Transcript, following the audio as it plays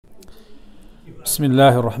بسم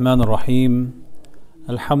الله الرحمن الرحيم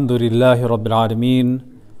الحمد لله رب العالمين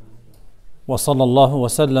وصلى الله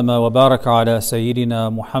وسلم وبارك على سيدنا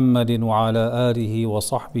محمد وعلى آله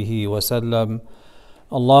وصحبه وسلم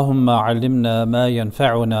اللهم علمنا ما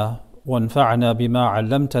ينفعنا وانفعنا بما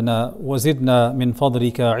علمتنا وزدنا من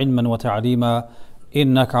فضلك علما وتعليما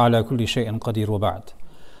إنك على كل شيء قدير وبعد.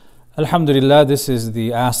 Alhamdulillah, this is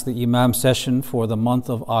the Ask the Imam session for the month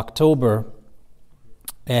of October,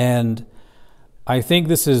 and I think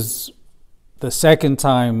this is the second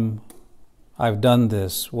time I've done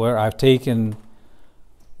this, where I've taken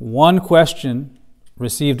one question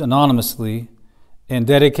received anonymously and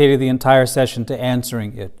dedicated the entire session to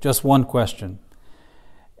answering it. Just one question.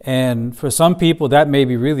 And for some people that may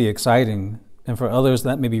be really exciting, and for others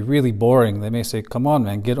that may be really boring. They may say, come on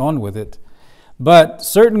man, get on with it. But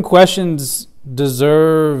certain questions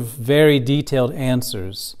deserve very detailed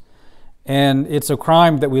answers. And it's a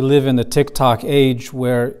crime that we live in the TikTok age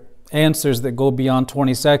where answers that go beyond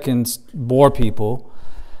 20 seconds bore people.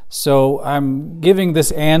 So I'm giving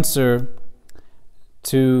this answer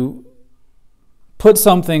to put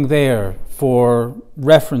something there for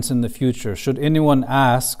reference in the future. Should anyone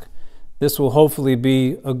ask, this will hopefully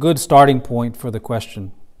be a good starting point for the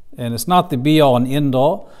question. And it's not the be-all and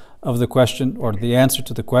end-all of the question or the answer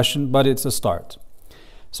to the question, but it's a start.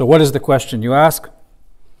 So what is the question? You ask,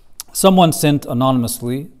 someone sent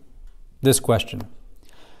anonymously this question.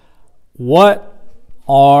 What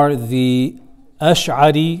are the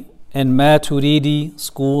Ash'ari and Maturidi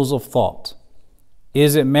schools of thought?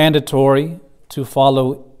 Is it mandatory to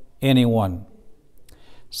follow anyone?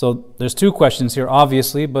 So there's two questions here,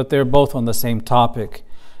 obviously, but they're both on the same topic.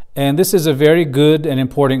 And this is a very good and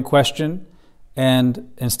important question.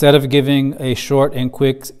 And instead of giving a short and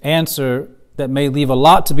quick answer that may leave a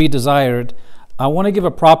lot to be desired, I want to give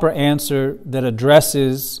a proper answer that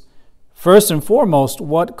addresses, first and foremost,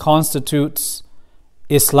 what constitutes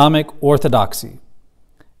Islamic orthodoxy.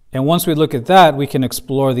 And once we look at that, we can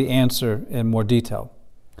explore the answer in more detail.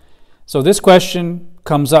 So this question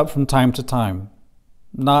comes up from time to time,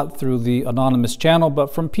 not through the anonymous channel,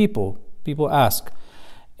 but from people. People ask.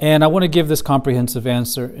 And I want to give this comprehensive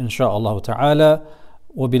answer, insha'Allah ta'ala,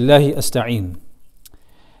 wa billahi asta'een.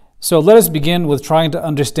 So let us begin with trying to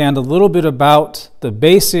understand a little bit about the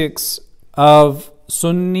basics of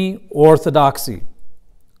Sunni orthodoxy,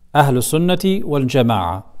 Ahlus Sunnati wal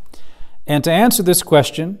Jama'ah. And to answer this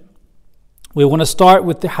question, we want to start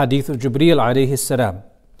with the hadith of Jibreel alayhi salam.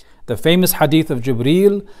 The famous hadith of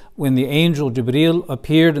Jibreel, when the angel Jibreel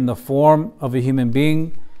appeared in the form of a human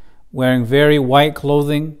being, wearing very white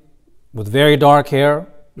clothing, with very dark hair,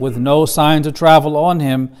 with no signs of travel on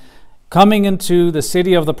him, coming into the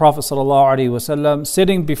city of the Prophet ﷺ,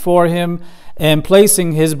 sitting before him and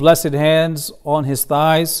placing his blessed hands on his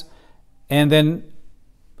thighs, and then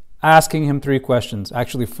asking him three questions,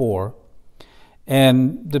 actually four.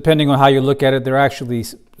 And depending on how you look at it, they're actually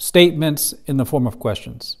statements in the form of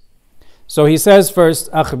questions. So he says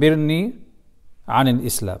first, أخبرني عن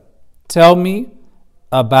الإسلام. Tell me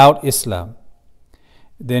about Islam.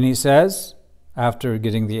 Then he says, after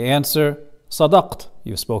getting the answer, Sadaqt,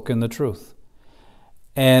 you've spoken the truth.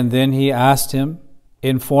 And then he asked him,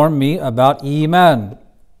 inform me about Iman.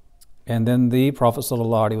 And then the Prophet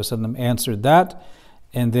ﷺ answered that.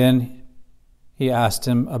 And then he asked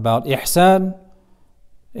him about Ihsan.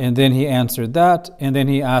 And then he answered that. And then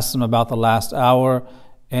he asked him about the last hour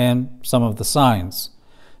and some of the signs.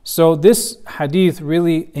 So this hadith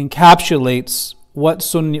really encapsulates what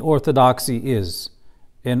Sunni orthodoxy is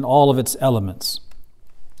in all of its elements.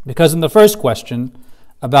 Because in the first question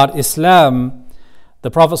about Islam, the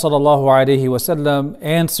Prophet ﷺ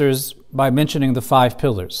answers by mentioning the five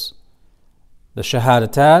pillars. The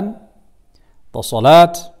Shahadatan, the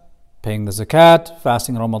Salat, paying the Zakat,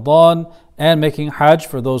 fasting Ramadan, and making Hajj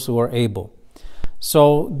for those who are able.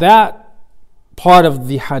 So that part of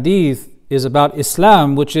the hadith is about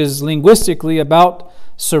Islam, which is linguistically about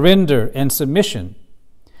surrender and submission.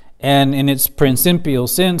 And in its principial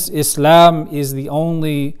sense, Islam is the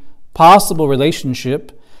only possible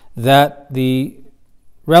relationship that the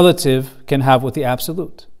relative can have with the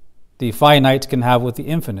absolute, the finite can have with the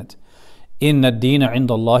infinite. Inna ad-deena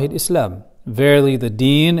 'inda Allahi al-Islam. Verily the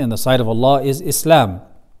deen in the sight of Allah is Islam.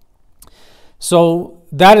 So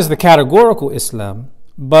that is the categorical Islam,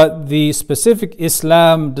 but the specific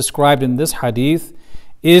Islam described in this hadith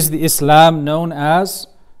is the Islam known as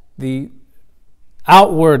the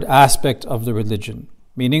outward aspect of the religion,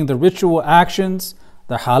 meaning the ritual actions,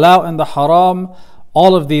 the halal and the haram,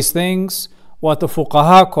 all of these things, what the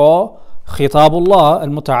fuqaha call khitabullah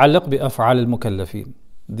al-muta'alliq bi af'al al-mukallafin,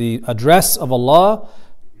 the address of Allah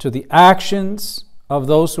to the actions of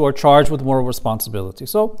those who are charged with moral responsibility.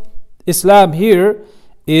 So Islam here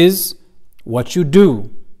is what you do.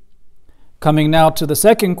 Coming now to the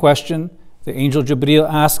second question, the angel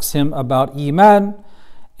Jibreel asks him about Iman,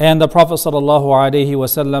 and the Prophet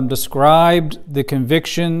ﷺ described the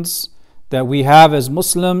convictions that we have as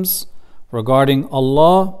Muslims regarding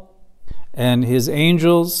Allah and His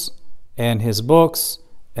angels and His books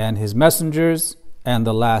and His messengers and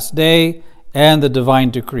the last day and the divine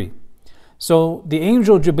decree. So the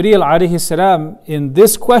angel Jibreel alayhi salam in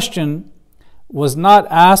this question was not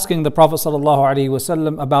asking the Prophet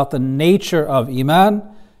ﷺ about the nature of Iman.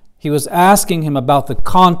 He was asking him about the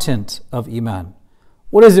content of Iman.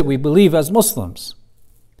 What is it we believe as Muslims?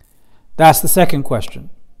 That's the second question.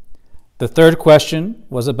 The third question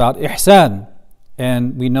was about ihsan.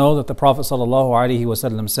 And we know that the Prophet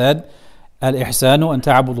ﷺ said, Al-ihsanu an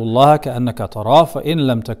ta'budullaha ka'annaka tarah, fa in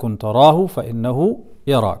lam takun tarahu fa innahu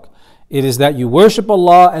yarak. It is that you worship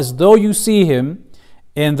Allah as though you see Him,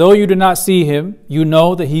 and though you do not see Him, you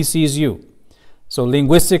know that He sees you. So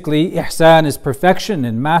linguistically, ihsan is perfection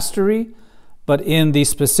and mastery, but in the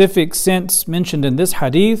specific sense mentioned in this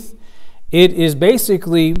hadith, it is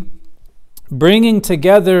basically bringing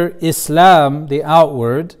together Islam, the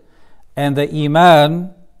outward, and the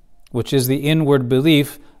Iman, which is the inward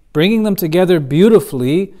belief, bringing them together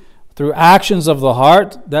beautifully through actions of the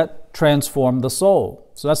heart that transform the soul.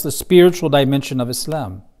 So that's the spiritual dimension of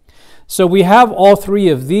Islam. So we have all three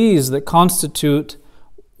of these that constitute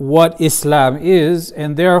what Islam is,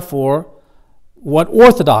 and therefore what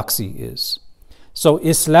orthodoxy is. So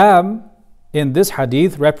Islam in this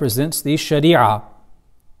hadith represents the Sharia,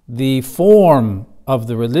 the form of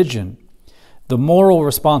the religion, the moral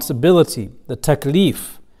responsibility, the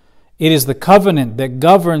taklif. It is the covenant that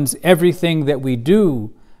governs everything that we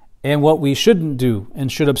do and what we shouldn't do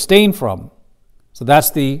and should abstain from. So that's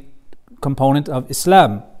the component of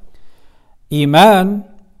Islam. Iman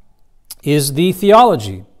is the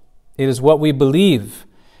theology. It is what we believe.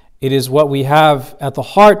 It is what we have at the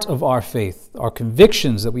heart of our faith, our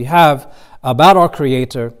convictions that we have about our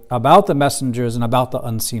Creator, about the messengers, and about the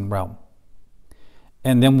unseen realm.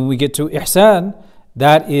 And then when we get to ihsan,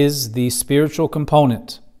 that is the spiritual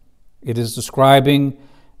component. It is describing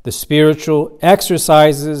the spiritual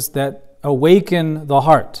exercises that awaken the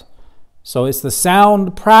heart. So it's the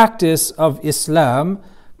sound practice of Islam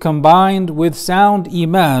combined with sound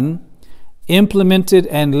Iman, implemented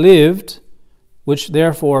and lived, which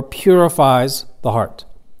therefore purifies the heart.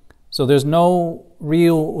 So there's no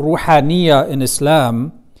real ruhaniyah in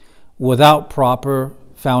Islam without proper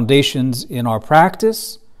foundations in our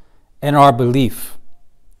practice and our belief.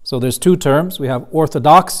 So there's two terms. We have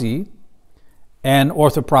orthodoxy and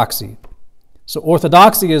orthopraxy. So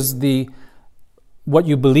orthodoxy is what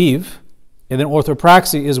you believe, and then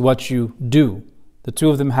orthopraxy is what you do. The two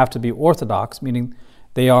of them have to be orthodox, meaning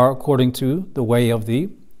they are according to the way of the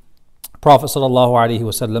Prophet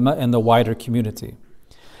ﷺ and the wider community.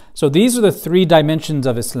 So these are the three dimensions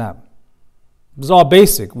of Islam. It's all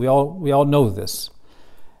basic. We all know this.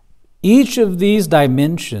 Each of these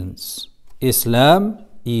dimensions, Islam,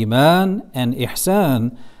 Iman, and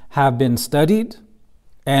Ihsan, have been studied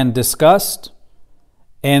and discussed,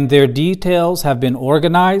 and their details have been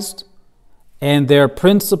organized, and their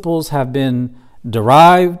principles have been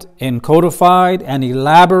derived and codified and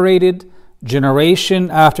elaborated generation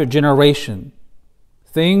after generation.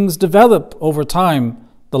 Things develop over time.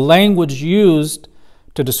 The language used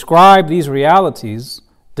to describe these realities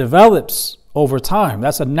develops over time.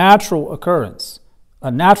 That's a natural occurrence, a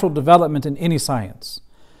natural development in any science.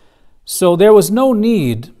 So there was no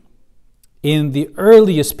need in the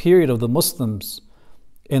earliest period of the Muslims,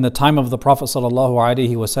 in the time of the Prophet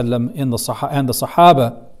ﷺ and the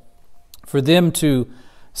Sahaba, for them to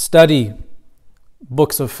study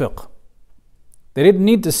books of fiqh. They didn't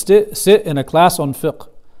need to sit in a class on fiqh.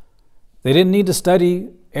 They didn't need to study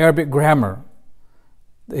Arabic grammar.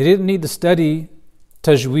 They didn't need to study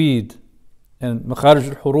tajweed and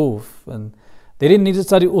makharij al-huruf. And they didn't need to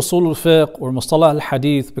study usul al-fiqh or mustalah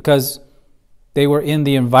al-hadith, because they were in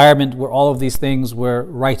the environment where all of these things were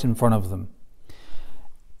right in front of them.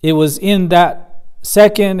 It was in that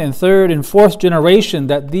second and third and fourth generation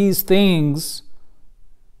that these things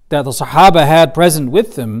that the Sahaba had present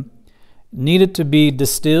with them needed to be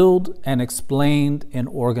distilled and explained and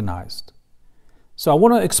organized. So I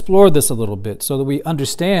want to explore this a little bit so that we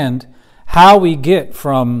understand how we get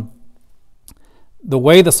from the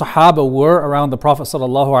way the Sahaba were around the Prophet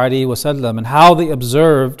ﷺ and how they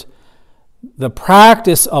observed the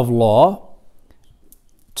practice of law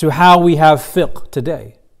to how we have fiqh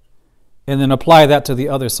today, and then apply that to the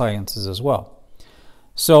other sciences as well.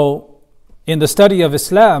 So in the study of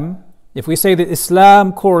Islam, if we say that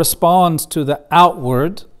Islam corresponds to the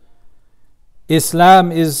outward,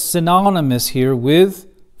 Islam is synonymous here with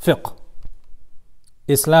fiqh.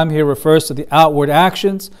 Islam here refers to the outward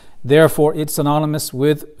actions, therefore it's synonymous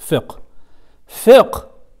with fiqh. Fiqh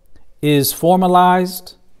is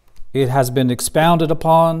formalized, it has been expounded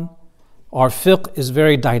upon. Our fiqh is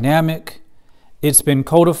very dynamic. It's been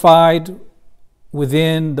codified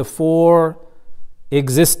within the 4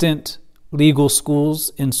 existent legal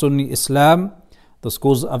schools in Sunni Islam, the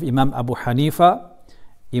schools of Imam Abu Hanifa,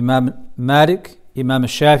 Imam Malik, Imam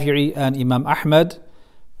Shafi'i, and Imam Ahmad.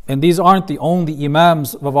 And these aren't the only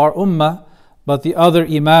imams of our ummah, but the other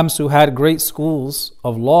imams who had great schools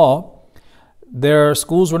of law, their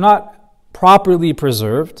schools were not properly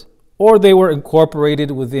preserved, or they were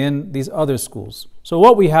incorporated within these other schools. So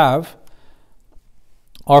what we have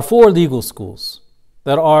are 4 legal schools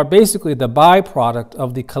that are basically the byproduct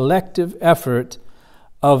of the collective effort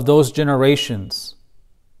of those generations,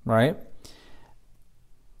 right?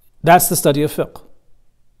 That's the study of fiqh.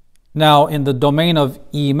 Now, in the domain of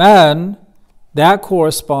iman, that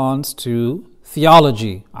corresponds to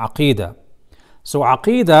theology, aqidah. So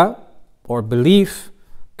aqidah, or belief,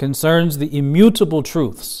 concerns the immutable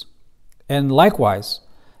truths. And likewise,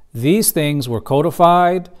 these things were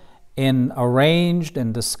codified and arranged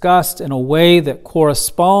and discussed in a way that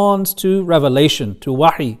corresponds to revelation, to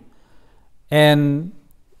wahi. And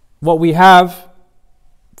what we have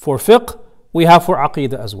for fiqh, we have for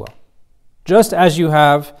aqidah as well. Just as you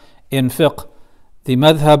have in fiqh the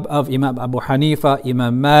madhab of Imam Abu Hanifa,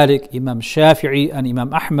 Imam Malik, Imam Shafi'i, and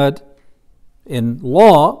Imam Ahmad. In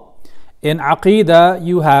law, in aqidah,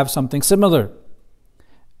 you have something similar.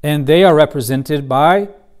 And they are represented by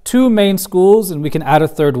 2 main schools, and we can add a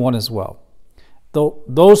 3rd one as well.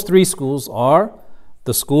 Those 3 schools are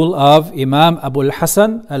the school of Imam Abu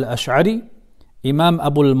al-Hasan al-Ash'ari, Imam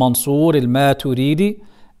Abu al-Mansur al-Maturidi,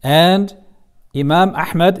 and Imam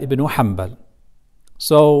Ahmad ibn Hanbal.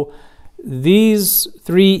 So these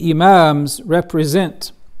 3 imams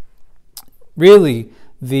represent really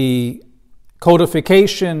the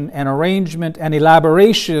codification and arrangement and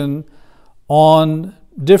elaboration on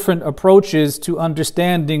different approaches to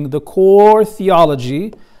understanding the core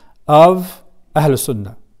theology of Ahl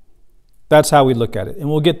Sunnah. That's how we look at it. And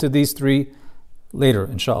we'll get to these 3 later,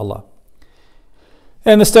 inshallah.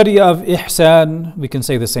 And the study of ihsan, we can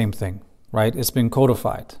say the same thing, right? It's been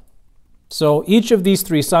codified. So each of these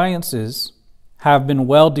 3 sciences have been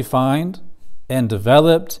well defined and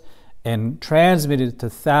developed and transmitted to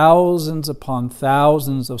thousands upon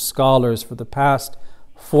thousands of scholars for the past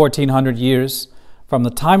 1400 years, from the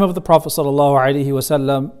time of the Prophet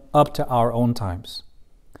ﷺ up to our own times.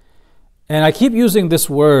 And I keep using this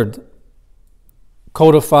word,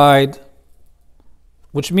 codified,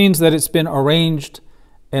 which means that it's been arranged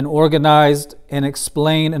and organized and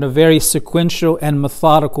explained in a very sequential and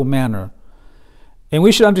methodical manner. And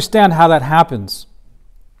we should understand how that happens.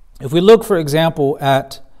 If we look, for example,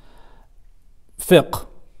 at fiqh,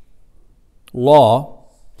 law,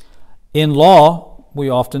 in law, we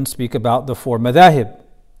often speak about the 4 madahib.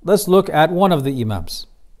 Let's look at one of the imams,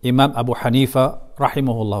 Imam Abu Hanifa,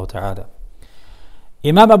 rahimahullah ta'ala.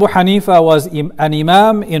 Imam Abu Hanifa was an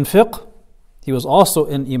imam in fiqh. He was also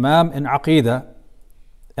an imam in aqidah.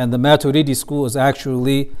 And the Maturidi school is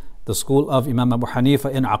actually the school of Imam Abu Hanifa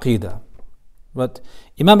in aqidah. But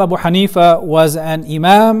Imam Abu Hanifa was an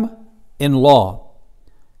imam in law.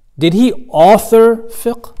 Did he author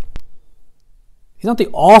fiqh? He's not the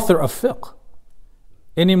author of fiqh,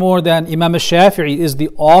 any more than Imam Shafi'i is the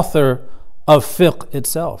author of fiqh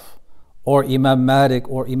itself, or Imam Malik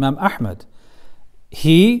or Imam Ahmad.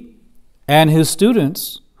 He and his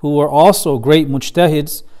students, who were also great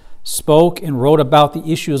mujtahids, spoke and wrote about the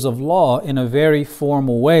issues of law in a very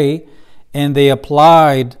formal way, and they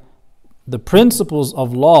applied the principles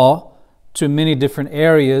of law to many different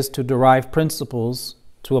areas to derive principles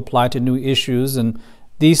to apply to new issues, and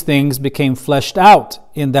these things became fleshed out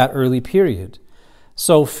in that early period.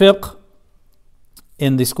 So fiqh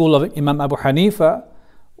in the school of Imam Abu Hanifa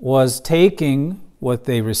was taking what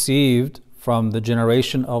they received from the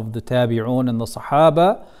generation of the Tabi'un and the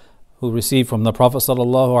Sahaba, who received from the Prophet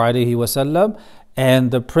ﷺ,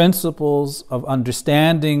 and the principles of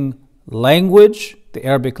understanding language, the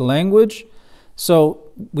Arabic language.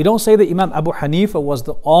 So we don't say that Imam Abu Hanifa was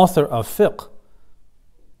the author of fiqh.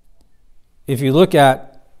 If you look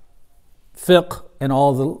at fiqh and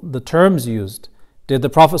all the terms used, did the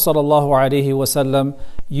Prophet ﷺ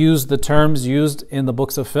use the terms used in the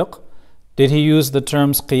books of fiqh? Did he use the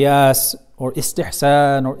terms qiyas or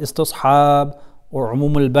istihsan or istishab or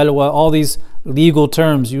umum al-balwa, all these legal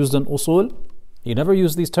terms used in usul. He never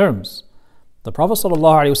used these terms. The Prophet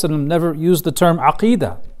ﷺ never used the term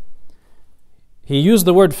aqidah. He used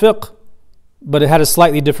the word fiqh, but it had a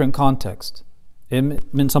slightly different context.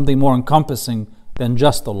 It meant something more encompassing than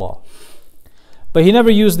just the law. But he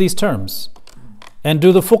never used these terms. And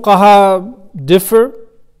do the fuqaha differ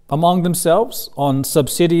among themselves on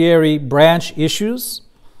subsidiary branch issues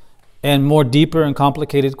and more deeper and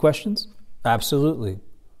complicated questions? Absolutely.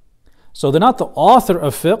 So they're not the author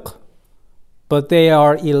of fiqh, but they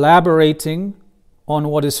are elaborating on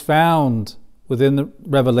what is found within the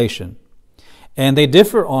revelation. And they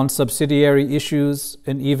differ on subsidiary issues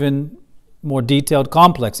and even more detailed,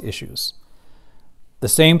 complex issues. The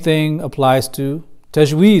same thing applies to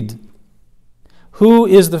tajweed. Who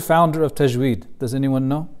is the founder of tajweed? Does anyone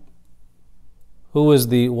know? Who is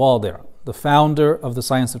the wadi', the founder of the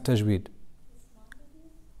science of tajweed?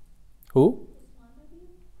 Who?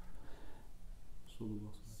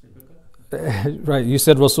 Right, you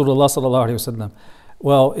said Rasulullah sallallahu alaihi wasallam.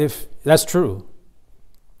 Well, if that's true,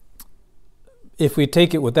 if we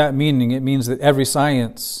take it with that meaning, it means that every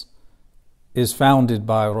science is founded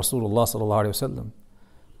by Rasulullah sallallahu alaihi wasallam,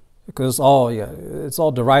 because it's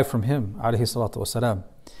all derived from him alayhi salatu wasalam.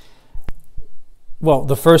 Well,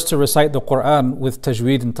 the first to recite the Quran with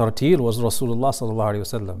tajweed and tartil was Rasulullah sallallahu alaihi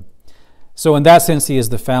wasallam. So in that sense, he is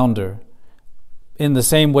the founder. In the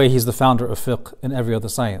same way, he's the founder of fiqh and every other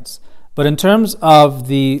science. But in terms of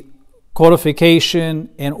the codification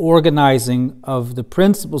and organizing of the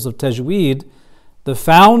principles of tajweed, the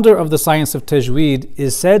founder of the science of tajweed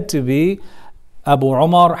is said to be Abu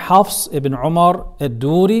Umar Hafs ibn Umar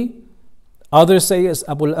al-Duri. Others say it's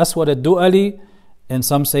Abu al-Aswad al-Du'ali, and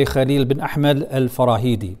some say Khalil bin Ahmad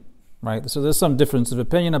al-Farahidi. Right? So there's some difference of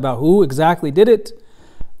opinion about who exactly did it,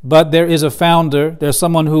 but there is a founder, there's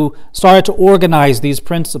someone who started to organize these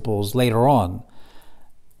principles later on.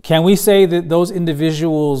 Can we say that those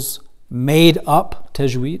individuals made up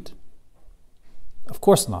tajweed? Of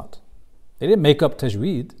course not. They didn't make up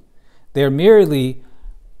tajweed. They're merely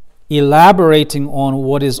elaborating on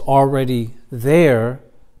what is already there,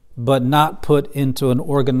 but not put into an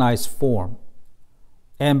organized form.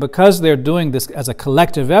 And because they're doing this as a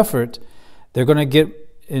collective effort, they're going to get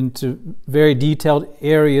into very detailed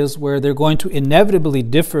areas where they're going to inevitably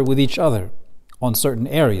differ with each other on certain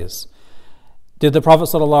areas. Did the Prophet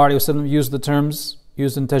ﷺ use the terms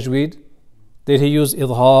used in tajweed? Did he use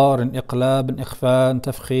idhar and iqlab and ikhfa and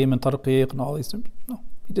tafkhim and tarqiq and all these terms? No,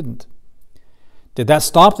 he didn't. Did that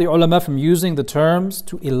stop the ulama from using the terms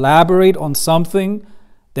to elaborate on something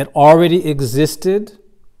that already existed?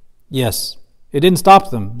 Yes. It didn't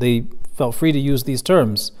stop them. They felt free to use these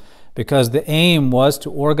terms because the aim was to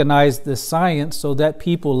organize the science so that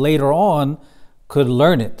people later on could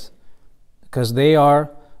learn it. Because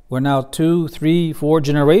we're now 2, 3, 4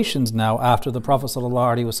 generations now after the Prophet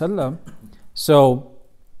ﷺ. So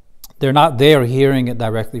they're not there hearing it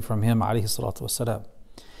directly from him alayhi salatu wasalam.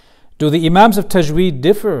 Do the Imams of Tajweed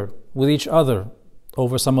differ with each other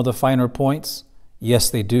over some of the finer points? Yes,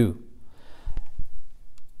 they do.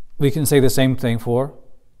 We can say the same thing for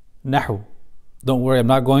Nahu. Don't worry, I'm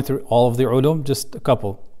not going through all of the ulum, just a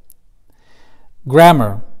couple.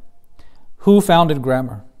 Grammar. Who founded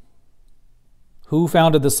grammar? Who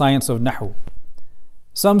founded the science of Nahu?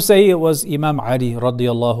 Some say it was Imam Ali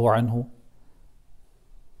radiyallahu anhu,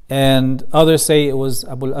 and others say it was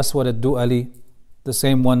Abu al-Aswad al-Du'ali, the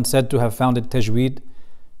same one said to have founded Tajweed,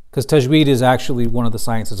 because Tajweed is actually one of the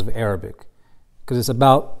sciences of Arabic, because it's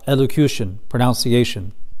about elocution,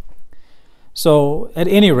 pronunciation. So at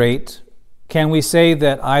any rate, can we say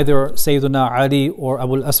that either Sayyiduna Ali or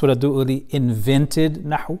Abu al-Aswad al-Du'ali invented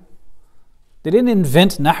Nahu? They didn't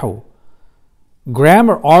invent Nahu.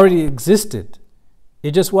 Grammar already existed.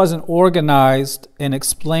 It just wasn't organized and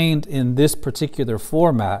explained in this particular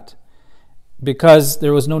format because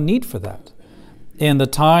there was no need for that. In the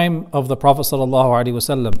time of the Prophet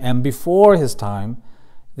ﷺ and before his time,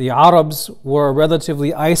 the Arabs were a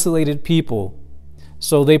relatively isolated people.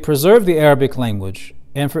 So they preserved the Arabic language.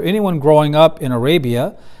 And for anyone growing up in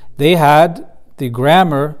Arabia, they had the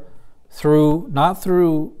grammar not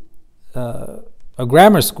through a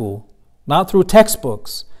grammar school, not through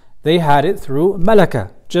textbooks. They had it through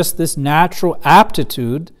malaka, just this natural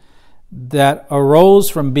aptitude that arose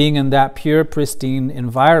from being in that pure, pristine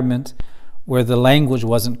environment where the language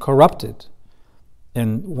wasn't corrupted.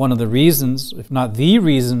 And one of the reasons, if not the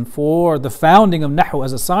reason, for the founding of Nahu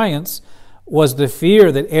as a science was the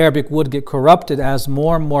fear that Arabic would get corrupted as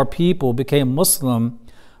more and more people became Muslim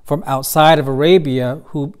from outside of Arabia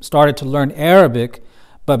who started to learn Arabic,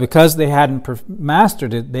 But because they hadn't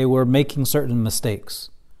mastered it, they were making certain mistakes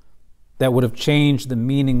that would have changed the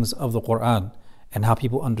meanings of the Quran and how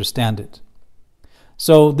people understand it.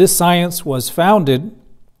 So this science was founded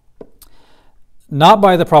not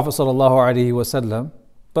by the Prophet ﷺ,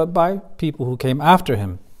 but by people who came after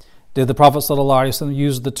him. Did the Prophet ﷺ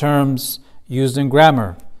use the terms used in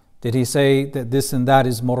grammar? Did he say that this and that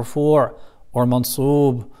is marfu' or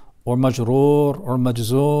mansub or majroor or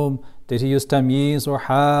majzoom? Did he use tamyiz or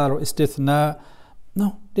hal or istithna?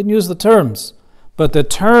 No, didn't use the terms. But the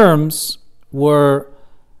terms were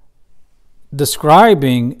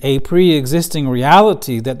describing a pre-existing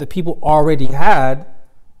reality that the people already had,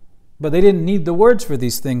 but they didn't need the words for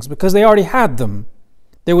these things because they already had them.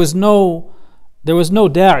 There was no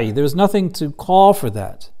da'i, there was nothing to call for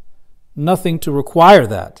that, nothing to require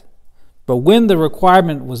that. But when the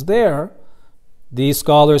requirement was there, these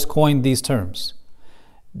scholars coined these terms.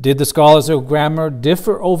 Did the scholars of grammar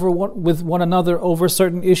differ with one another over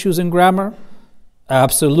certain issues in grammar?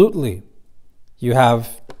 Absolutely. You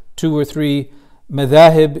have 2 or 3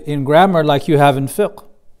 madhahib in grammar like you have in fiqh.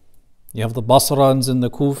 You have the Basrans and the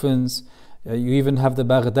Kufans. You even have the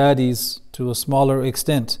Baghdadis to a smaller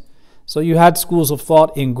extent. So you had schools of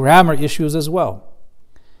thought in grammar issues as well.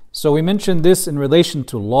 So we mentioned this in relation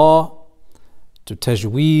to law, to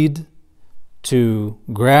tajweed, to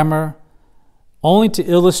grammar, only to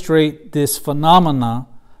illustrate this phenomena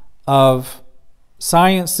of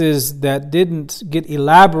sciences that didn't get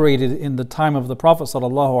elaborated in the time of the Prophet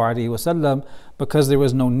ﷺ because there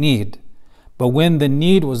was no need. But when the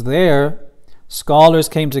need was there, scholars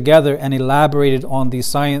came together and elaborated on these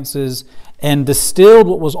sciences and distilled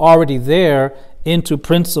what was already there into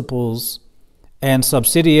principles and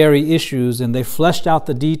subsidiary issues, and they fleshed out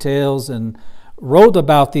the details and wrote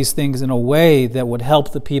about these things in a way that would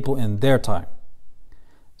help the people in their time.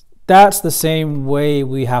 That's the same way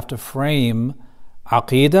we have to frame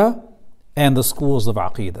Aqidah and the schools of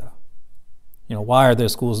Aqidah. Why are there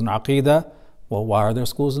schools in Aqidah? Well, why are there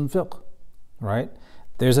schools in fiqh? Right?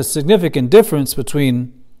 There's a significant difference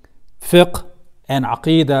between fiqh and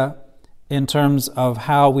Aqidah in terms of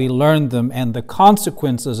how we learn them and the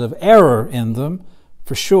consequences of error in them,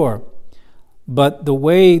 for sure. But the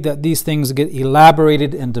way that these things get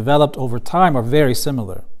elaborated and developed over time are very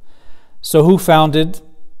similar. So who founded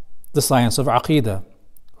the science of Aqidah?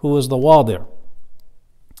 Who was the wadi'?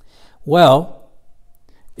 Well,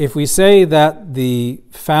 if we say that the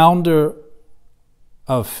founder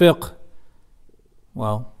of fiqh,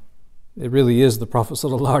 well, it really is the Prophet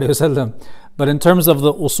ﷺ. But in terms of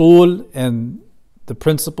the usul and the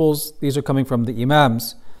principles, these are coming from the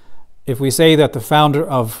imams. If we say that the founder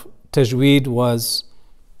of tajweed was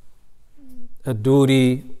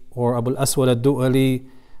Ad-Duri or Abu al-Aswad Ad-Du'ali,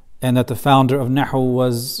 and that the founder of Nahu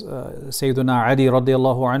was Sayyiduna Ali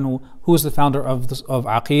radiallahu anhu, who is the founder of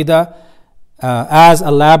Aqidah, as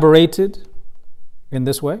elaborated in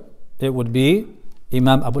this way, it would be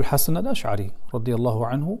Imam Abu al-Hasan al-Ash'ari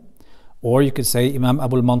radiallahu anhu, or you could say Imam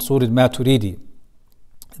Abu al-Mansur al-Maturidi.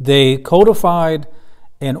 They codified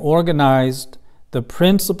and organized the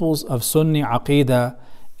principles of Sunni Aqidah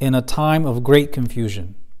in a time of great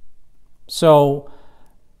confusion. So,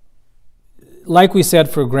 like we said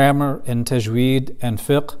for grammar and tajweed and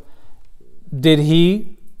fiqh, did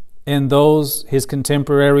he and his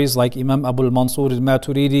contemporaries like Imam Abu al-Mansur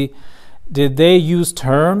al-Maturidi, did they use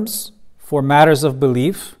terms for matters of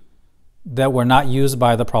belief that were not used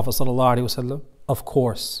by the Prophet ﷺ? Of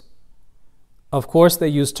course. Of course they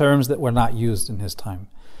used terms that were not used in his time.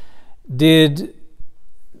 Did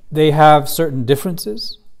they have certain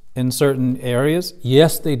differences in certain areas?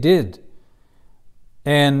 Yes, they did.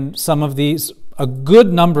 And some of these, a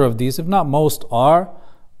good number of these, if not most, are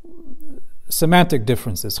semantic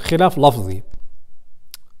differences, khilaf lafzi.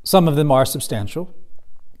 Some of them are substantial,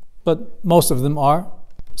 but most of them are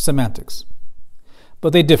semantics.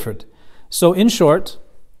 But they differed. So in short,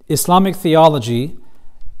 Islamic theology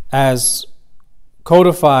as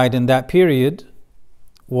codified in that period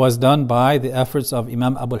was done by the efforts of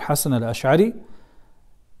Imam Abu al-Hasan al-Ash'ari,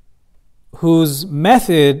 whose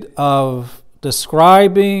method of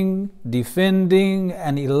describing, defending,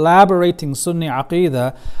 and elaborating Sunni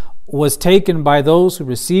Aqidah was taken by those who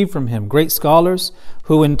received from him, great scholars,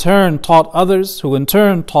 who in turn taught others,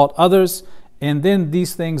 and then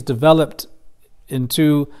these things developed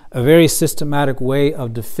into a very systematic way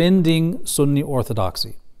of defending Sunni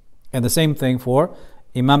orthodoxy. And the same thing for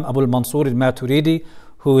Imam Abu al-Mansur al-Maturidi,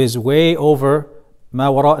 who is way over Ma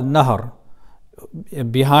Wara al-Nahar,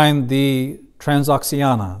 behind the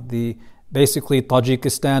Transoxiana, the basically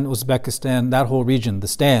Tajikistan, Uzbekistan, that whole region, the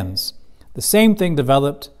stands. The same thing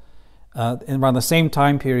developed in around the same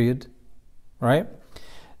time period, right?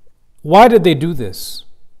 Why did they do this?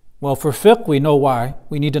 Well, for fiqh, we know why.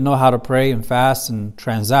 We need to know how to pray and fast and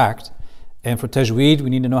transact. And for tajweed, we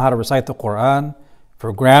need to know how to recite the Quran.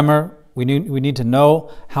 For grammar, we need to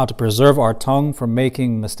know how to preserve our tongue from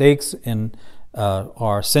making mistakes in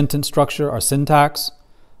our sentence structure, our syntax.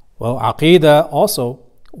 Well, Aqidah also,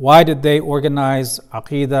 why did they organize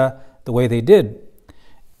Aqidah the way they did?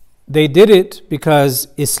 They did it because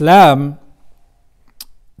Islam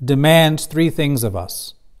demands three things of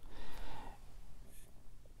us.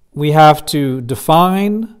 We have to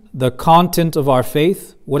define the content of our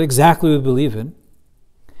faith, what exactly we believe in.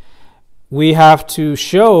 We have to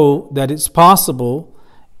show that it's possible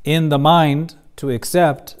in the mind to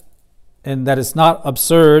accept and that it's not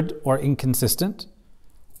absurd or inconsistent.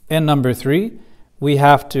 And number three, we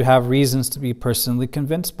have to have reasons to be personally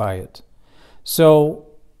convinced by it. So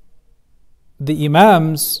the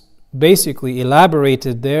Imams basically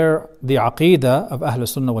elaborated the Aqidah of Ahl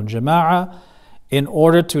Sunnah wal Jama'ah in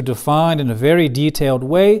order to define in a very detailed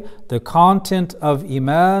way the content of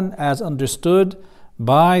Iman as understood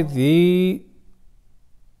by the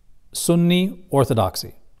Sunni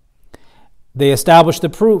orthodoxy. They established the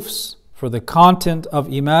proofs for the content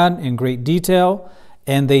of Iman in great detail,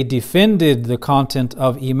 and they defended the content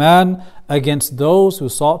of Iman against those who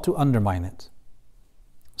sought to undermine it.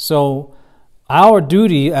 So our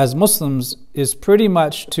duty as Muslims is pretty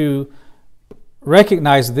much to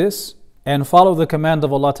recognize this and follow the command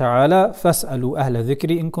of Allah Ta'ala, فَاسْأَلُوا أَهْلَ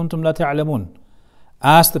ذِكْرِ إِن كُنْتُمْ لَا تَعْلَمُونَ.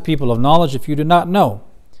 Ask the people of knowledge if you do not know.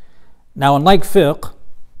 Now, unlike fiqh,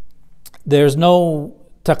 there's no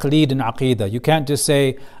taqleed in aqidah. You can't just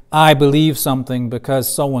say, I believe something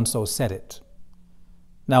because so-and-so said it.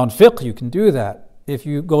 Now, in fiqh, you can do that. If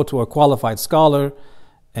you go to a qualified scholar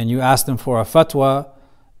and you ask them for a fatwa,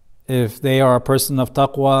 if they are a person of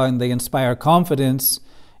taqwa and they inspire confidence,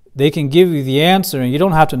 they can give you the answer, and you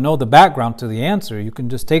don't have to know the background to the answer. You can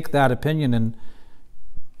just take that opinion and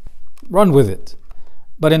run with it.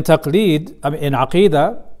 But in taqleed, in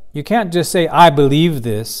aqidah, you can't just say, I believe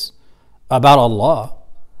this about Allah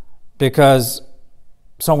because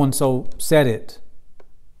so-and-so said it.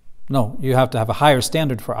 No, you have to have a higher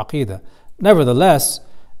standard for aqidah. Nevertheless,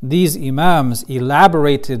 these imams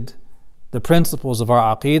elaborated the principles of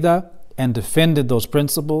our aqidah and defended those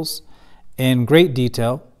principles in great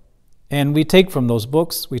detail. And we take from those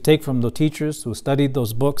books, we take from the teachers who studied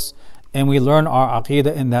those books, and we learn our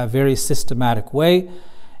aqidah in that very systematic way.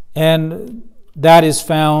 And that is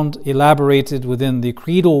found elaborated within the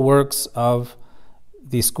creedal works of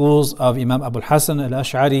the schools of Imam Abu al-Hasan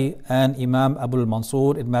al-Ash'ari and Imam Abu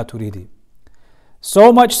al-Mansur al-Maturidi.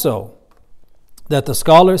 So much so that the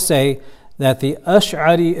scholars say that the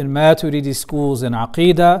Ash'ari and Maturidi schools in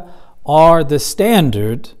Aqidah are the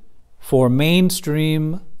standard for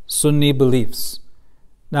mainstream Sunni beliefs.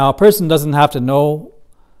 Now, a person doesn't have to know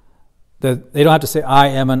that, they don't have to say, I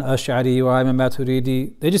am an Ash'ari or I'm a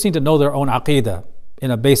Maturidi. They just need to know their own Aqidah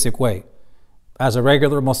in a basic way as a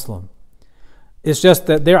regular Muslim. It's just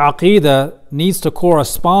that their Aqidah needs to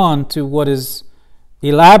correspond to what is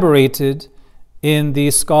elaborated in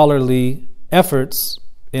these scholarly efforts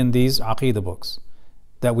in these Aqidah books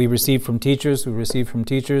that we receive from teachers,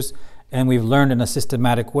 and we've learned in a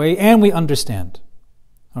systematic way, and we understand.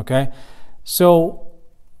 Okay? So,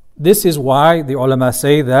 this is why the ulama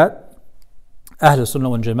say that Ahl Sunnah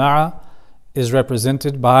wal Jama'ah is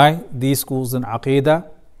represented by these schools in Aqidah.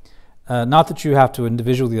 Not that you have to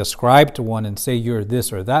individually ascribe to one and say you're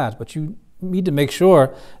this or that, but you need to make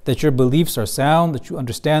sure that your beliefs are sound, that you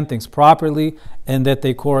understand things properly, and that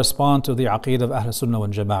they correspond to the Aqidah of Ahl Sunnah wal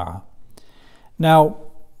Jama'ah. Now,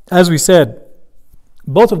 as we said,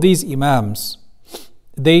 both of these Imams,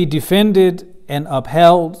 they defended and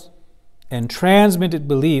upheld and transmitted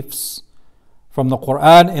beliefs from the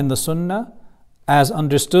Quran and the Sunnah as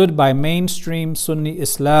understood by mainstream Sunni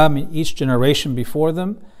Islam in each generation before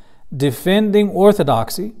them, defending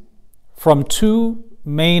orthodoxy from two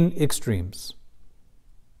main extremes.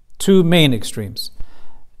 The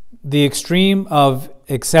extreme of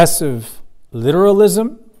excessive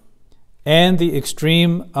literalism and the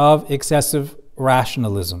extreme of excessive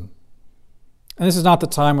rationalism. And this is not the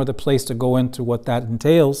time or the place to go into what that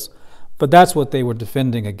entails, but that's what they were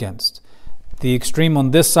defending against. The extreme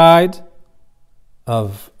on this side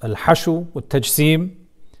of al-hashu wa tajsim,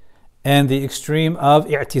 and the extreme of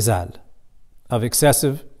i'tizal, of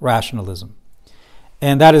excessive rationalism.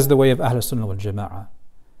 And that is the way of Ahl Sunnah wal Jama'ah.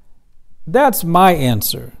 That's my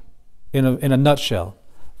answer in a nutshell.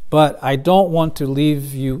 But I don't want to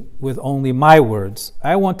leave you with only my words.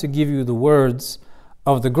 I want to give you the words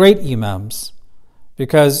of the great Imams,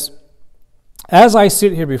 because As I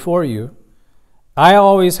sit here before you, I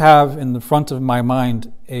always have in the front of my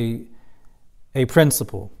mind a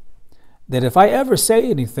principle that if I ever say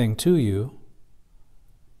anything to you,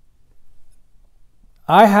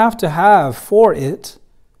 I have to have for it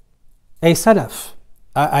a salaf.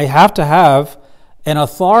 I have to have an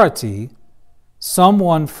authority,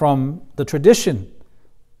 someone from the tradition,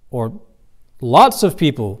 or lots of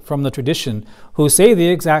people from the tradition who say the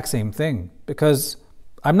exact same thing. Because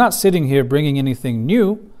I'm not sitting here bringing anything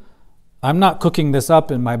new. I'm not cooking this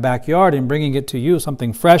up in my backyard and bringing it to you,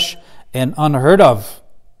 something fresh and unheard of.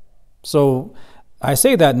 So I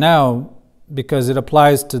say that now because it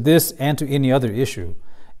applies to this and to any other issue.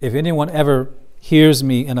 If anyone ever hears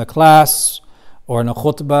me in a class or in a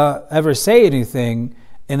khutbah ever say anything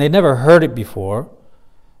and they never heard it before,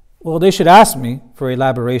 well, they should ask me for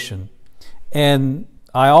elaboration. And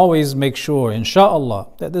I always make sure, inshallah,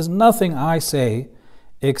 that there's nothing I say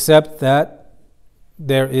except that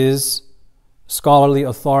there is scholarly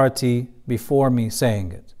authority before me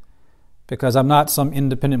saying it. Because I'm not some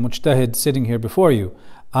independent mujtahid sitting here before you.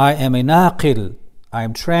 I am a naqil. I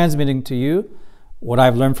am transmitting to you what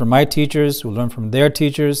I've learned from my teachers, who learned from their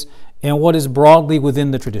teachers, and what is broadly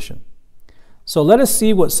within the tradition. So let us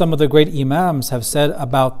see what some of the great imams have said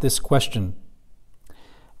about this question.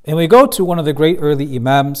 And we go to one of the great early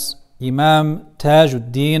imams, Imam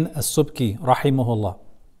Tajuddin as-Subki, rahimahullah.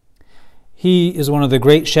 He is one of the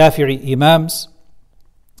great Shafi'i imams,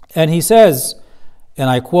 and he says, and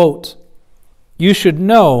I quote, "You should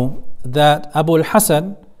know that Abu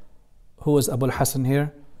al-Hasan," who is Abu al-Hasan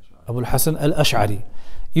here? Abu al-Hasan al-Ash'ari.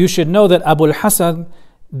 "You should know that Abu al-Hasan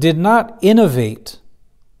did not innovate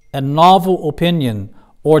a novel opinion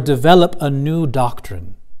or develop a new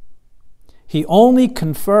doctrine. He only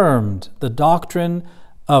confirmed the doctrine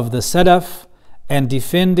of the Salaf and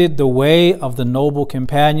defended the way of the noble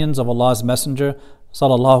companions of Allah's Messenger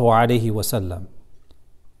sallallahu alaihi wasallam.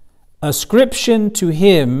 Ascription to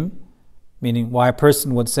him," meaning why a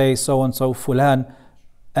person would say so and so fulan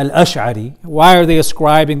al-Ash'ari, why are they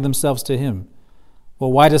ascribing themselves to him?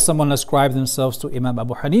 Well, why does someone ascribe themselves to Imam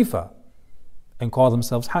Abu Hanifa and call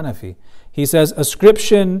themselves Hanafi? He says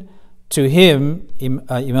ascription to him,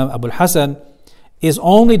 Imam Abu al-Hasan, is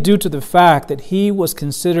only due to the fact that he was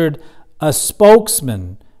considered a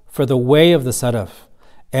spokesman for the way of the Salaf,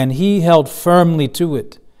 and he held firmly to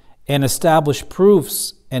it and established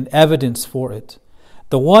proofs and evidence for it.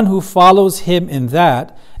 The one who follows him in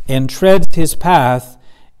that and treads his path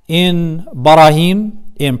in barahim,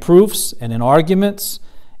 in proofs and in arguments,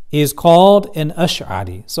 is called an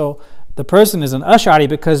Ash'ari." So the person is an Ash'ari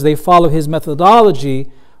because they follow his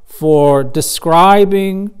methodology for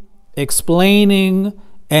describing, explaining,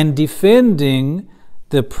 and defending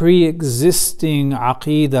the pre-existing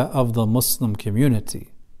aqeedah of the Muslim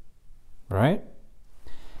community. Right?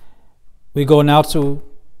 We go now to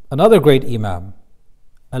another great Imam,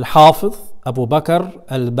 Al-Hafiz Abu Bakr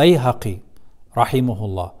Al-Bayhaqi,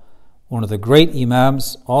 rahimahullah. One of the great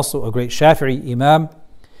Imams, also a great Shafi'i Imam.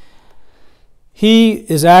 He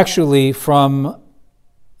is actually from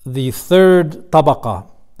the third tabaqah,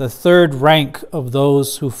 the third rank of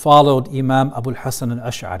those who followed Imam Abu al-Hasan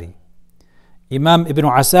al-Ash'ari. Imam Ibn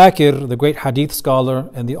Asakir, the great hadith scholar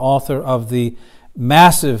and the author of the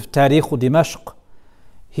massive Tarikh Dimashq,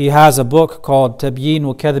 he has a book called Tabyin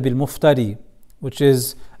wa Kadhib al-Muftari, which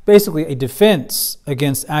is basically a defense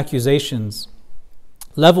against accusations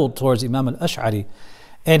leveled towards Imam al-Ash'ari.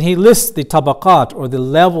 And he lists the tabaqat, or the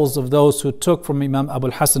levels of those who took from Imam Abu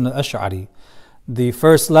al-Hasan al-Ash'ari. The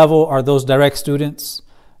first level are those direct students.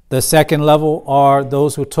 The second level are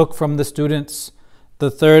those who took from the students. The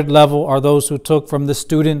third level are those who took from the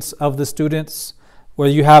students of the students, where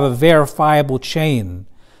you have a verifiable chain.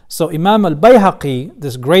 So Imam al-Bayhaqi,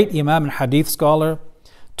 this great Imam and hadith scholar,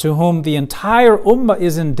 to whom the entire ummah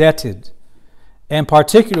is indebted, and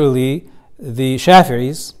particularly the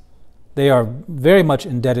Shafi'is, they are very much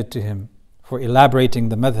indebted to him for elaborating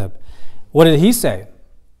the madhab. What did he say?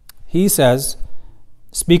 He says,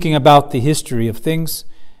 speaking about the history of things,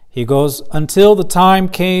 he goes, "Until the time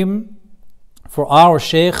came for our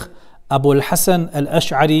Shaykh Abu al-Hasan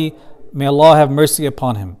al-Ash'ari, may Allah have mercy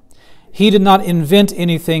upon him, he did not invent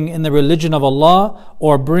anything in the religion of Allah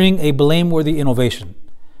or bring a blameworthy innovation.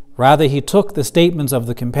 Rather, he took the statements of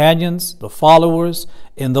the companions, the followers,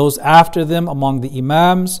 and those after them among the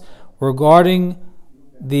Imams regarding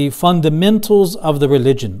the fundamentals of the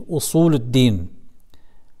religion, usul ad-din,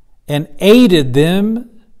 and aided them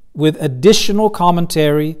with additional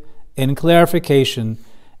commentary and clarification,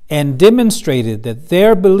 and demonstrated that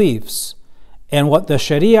their beliefs and what the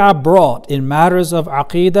Sharia brought in matters of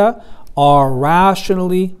aqeedah are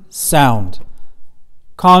rationally sound,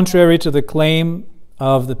 contrary to the claim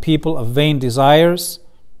of the people of vain desires.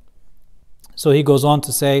 So he goes on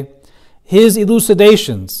to say, his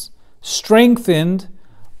elucidations strengthened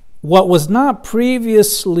what was not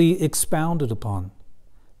previously expounded upon.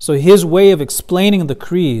 So his way of explaining the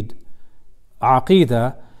creed,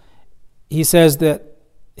 Aqidah, he says that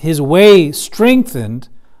his way strengthened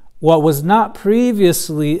what was not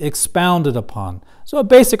previously expounded upon. So a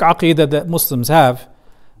basic Aqidah that Muslims have,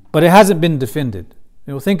 but it hasn't been defended.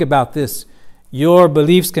 Think about this. Your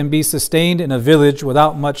beliefs can be sustained in a village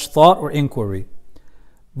without much thought or inquiry.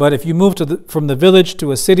 But if you move from the village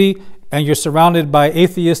to a city and you're surrounded by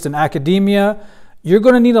atheists and academia, you're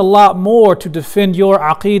going to need a lot more to defend your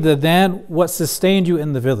Aqidah than what sustained you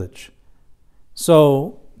in the village.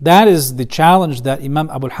 So that is the challenge that Imam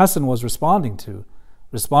Abu al-Hasan was responding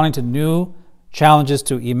to new challenges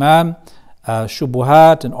to Imam,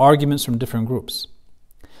 shubuhat and arguments from different groups.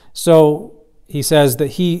 So he says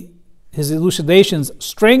that his elucidations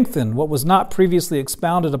strengthened what was not previously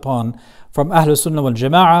expounded upon from Ahlul Sunnah wal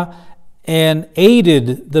Jama'ah and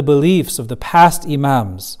aided the beliefs of the past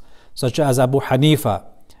Imams, such as Abu Hanifa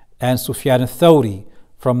and Sufyan al-Thawri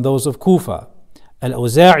from those of Kufa,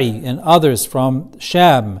 Al-Awza'i and others from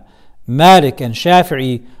Sham, Malik and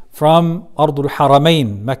Shafi'i from Ardul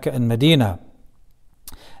Haramain, Mecca and Medina,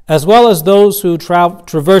 as well as those who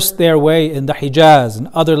traversed their way in the Hijaz and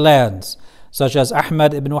other lands, such as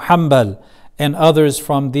Ahmad ibn Hanbal and others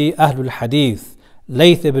from the Ahlul Hadith,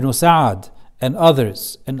 Layth ibn Sa'ad and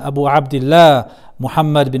others, and Abu Abdullah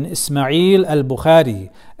Muhammad bin Ismail al-Bukhari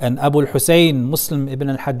and Abu al-Husayn Muslim ibn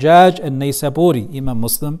al-Hajjaj and Naysaburi, Imam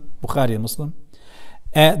Muslim, Bukhari and Muslim,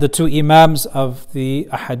 and the two Imams of the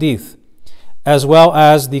Ahadith, as well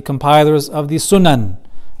as the compilers of the Sunan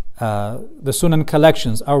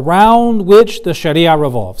collections around which the Sharia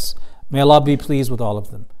revolves. May Allah be pleased with all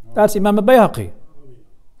of them. That's Imam al-Bayhaqi.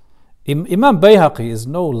 Imam Bayhaqi is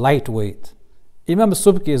no lightweight. Imam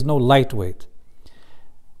al-Subki is no lightweight.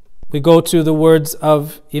 We go to the words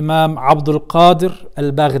of Imam Abdul Qadir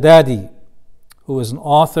al-Baghdadi, who is an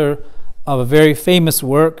author of a very famous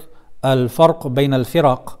work, Al-Farq Bayn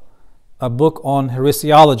al-Firaq, a book on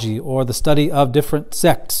heresiology or the study of different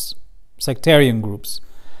sects, sectarian groups.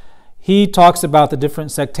 He talks about the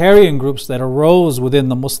different sectarian groups that arose within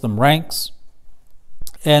the Muslim ranks.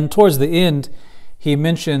 And towards the end, he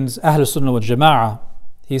mentions Ahlul Sunnah wal Jama'ah.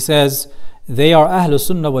 He says, they are Ahlul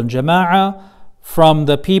Sunnah wal Jama'ah from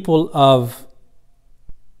the people of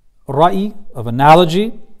Ra'i, of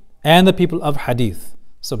analogy, and the people of Hadith.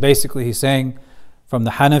 So basically he's saying from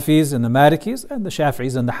the Hanafis and the Malikis and the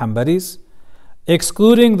Shafi'is and the Hanbalis,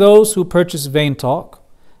 excluding those who purchase vain talk,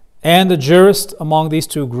 and the jurists among these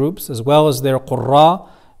two groups, as well as their Qurra,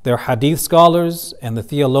 their Hadith scholars, and the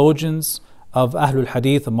theologians of Ahlul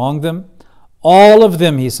Hadith among them. All of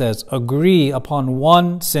them, he says, agree upon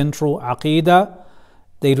one central Aqidah.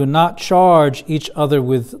 They do not charge each other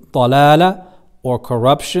with dalala or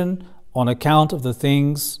corruption on account of the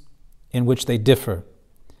things in which they differ.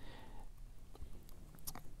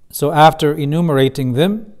 So after enumerating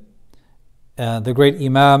them, the great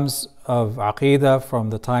Imams of Aqidah from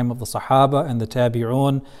the time of the Sahaba and the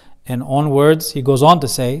Tabi'un and onwards, he goes on to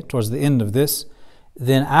say towards the end of this,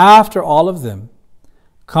 then after all of them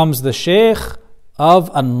comes the Shaykh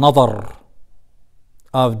of An-Nadar,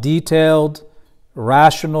 of detailed,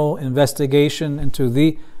 rational investigation into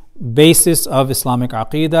the basis of Islamic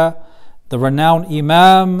Aqidah, the renowned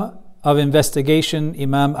Imam of investigation,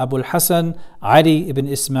 Imam Abu al-Hasan Ali ibn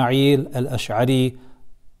Ismail al-Ash'ari,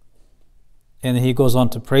 and he goes on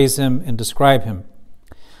to praise him and describe him.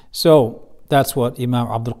 So that's what Imam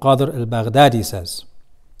Abdul Qadir al-Baghdadi says.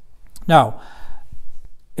 Now,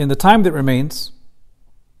 in the time that remains,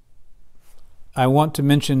 I want to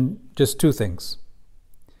mention just two things.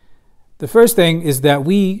 The first thing is that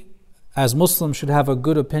we as Muslims should have a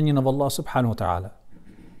good opinion of Allah subhanahu wa ta'ala.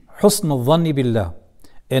 Husn al-dhanni billah.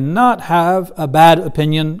 And not have a bad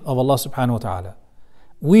opinion of Allah subhanahu wa ta'ala.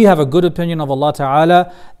 We have a good opinion of Allah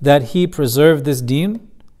ta'ala that He preserved this deen,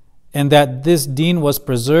 and that this deen was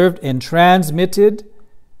preserved and transmitted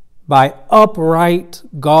by upright,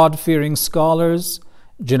 God-fearing scholars,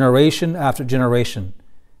 generation after generation.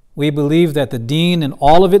 We believe that the deen and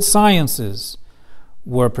all of its sciences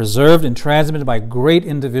were preserved and transmitted by great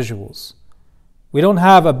individuals. We don't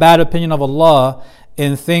have a bad opinion of Allah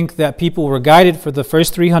and think that people were guided for the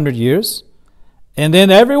first 300 years, and then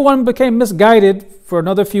everyone became misguided for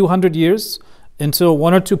another few hundred years until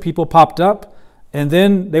one or two people popped up, and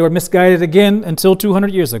then they were misguided again until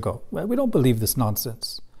 200 years ago. We don't believe this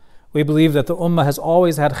nonsense. We believe that the ummah has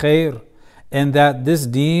always had khair, and that this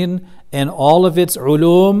deen and all of its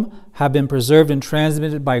ulum have been preserved and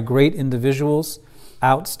transmitted by great individuals,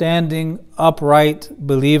 outstanding, upright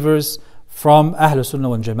believers from Ahlul Sunnah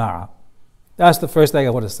wal Jama'ah. That's the first thing I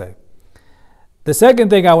want to say. The second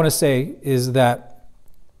thing I want to say is that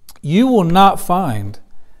you will not find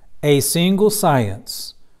a single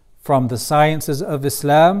science from the sciences of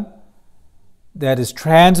Islam that is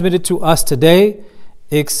transmitted to us today,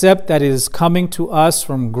 except that it is coming to us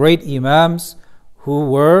from great imams who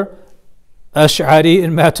were Ash'ari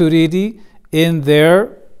and Maturidi in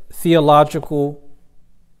their theological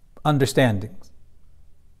understandings.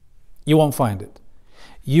 You won't find it.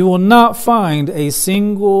 You will not find a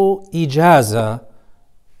single ijazah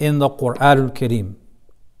in the Quran al-Kareem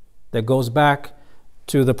that goes back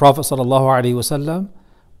to the Prophet ﷺ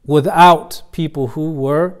without people who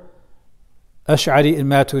were Ash'ari and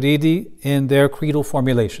Maturidi in their creedal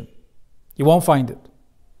formulation. You won't find it.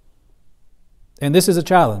 And this is a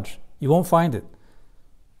challenge. You won't find it.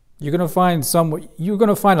 You're going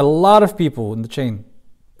to find a lot of people in the chain,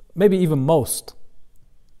 maybe even most.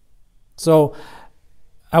 So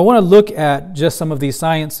I want to look at just some of these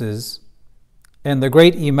sciences and the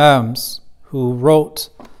great imams who wrote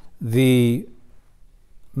the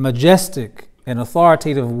majestic and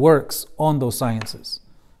authoritative works on those sciences,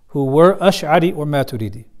 who were Ash'ari or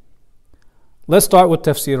Maturidi. Let's start with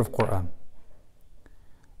tafsir of Quran.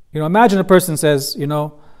 Imagine a person says, I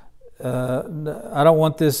don't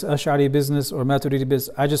want this Ash'ari business or Maturidi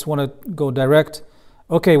business. I just want to go direct.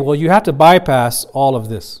 Okay, well, you have to bypass all of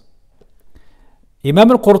this.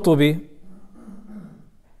 Imam al-Qurtubi,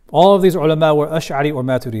 all of these ulama were Ash'ari or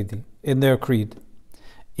Maturidi in their creed.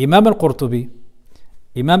 Imam al-Qurtubi,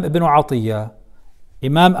 Imam Ibn Atiyah,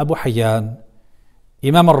 Imam Abu Hayyan,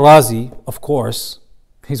 Imam al-Razi, of course,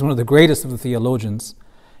 he's one of the greatest of the theologians,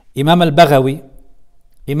 Imam al-Baghawi,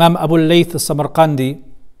 Imam Abu al-Layth al-Samarqandi,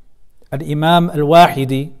 Al-Imam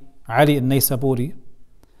al-Wahidi, Ali al-Naysaburi,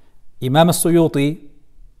 Imam al-Suyuti,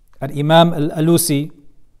 Al-Imam al-Alusi,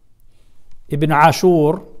 Ibn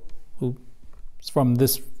Ashur, who is from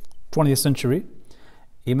this 20th century,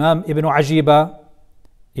 Imam Ibn Ajiba,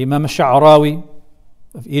 Imam al-Sha'rawi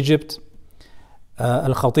of Egypt,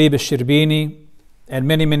 Al-Khatib al-Shirbini, and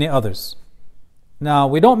many, many others. Now,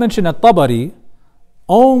 we don't mention At-Tabari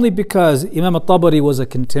only because Imam At-Tabari was a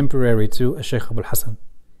contemporary to Shaykh Abul Hasan.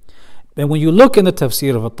 And when you look in the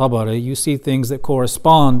tafsir of At-Tabari, you see things that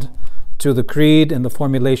correspond to the creed and the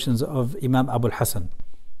formulations of Imam Abul Hasan.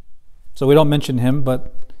 So we don't mention him,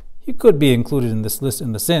 but he could be included in this list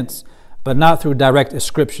in the sense, but not through direct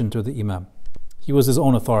ascription to the Imam. He was his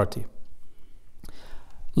own authority.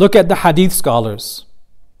 Look at the hadith scholars,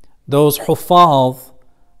 those huffaz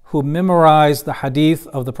who memorized the hadith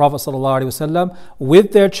of the Prophet ﷺ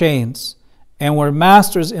with their chains and were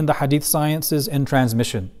masters in the hadith sciences and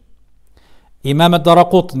transmission. Imam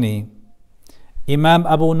al-Daraqutni, Imam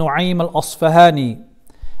Abu Nu'aym al-Asfahani,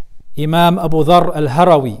 Imam Abu Dharr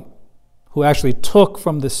al-Harawi, who actually took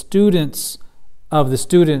from the students of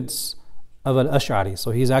al-Ash'ari.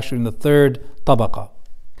 So he's actually in the third tabaqa.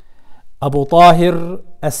 Abu Tahir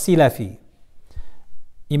al-Silafi,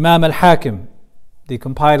 Imam al-Hakim, the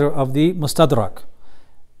compiler of the Mustadrak.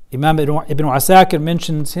 Imam Ibn Asakir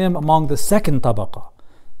mentions him among the second tabaqa.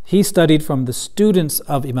 He studied from the students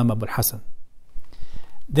of Imam Abu al-Hasan.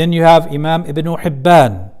 Then you have Imam Ibn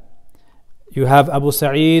Hibban. You have Abu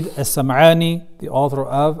Sa'id al-Sam'ani, the author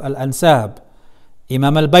of Al-Ansab.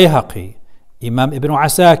 Imam al-Bayhaqi, Imam Ibn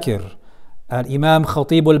Asakir, and Imam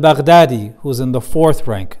Khatib al-Baghdadi, who's in the fourth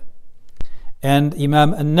rank. And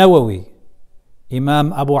Imam al-Nawawi,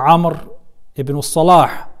 Imam Abu Amr ibn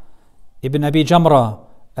al-Salah, Ibn Abi Jamra,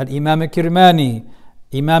 Al-Imam al-Kirmani,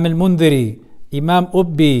 Imam al-Mundhiri, Imam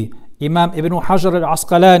Ubbi, Imam Ibn Hajar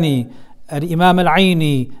al-Asqalani, Al-Imam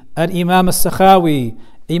al-Aini, Al-Imam al-Sakhawi,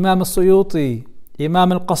 Imam al-Suyuti,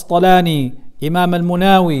 Imam al-Qastalani, Imam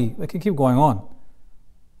al-Munawi. I can keep going on.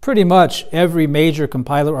 Pretty much every major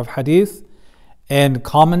compiler of hadith and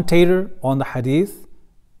commentator on the hadith,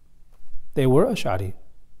 they were Ash'ari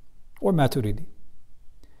or Maturidi.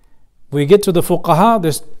 We get to the fuqaha,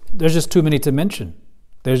 there's just too many to mention.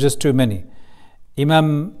 There's just too many.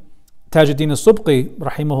 Imam Tajuddin al-Subqi,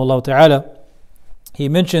 rahimahullah ta'ala, he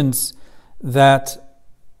mentions that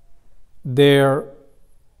they're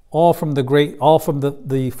all from the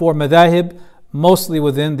four madhahib, mostly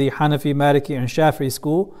within the Hanafi, Maliki, and Shafi'i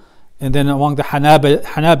school. And then among the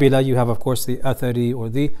Hanabila, you have, of course, the Athari or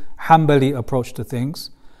the Hanbali approach to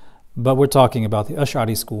things. But we're talking about the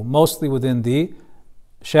Ash'ari school, mostly within the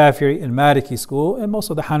Shafi'i and Maliki school, and most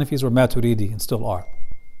of the Hanafis were Maturidi and still are.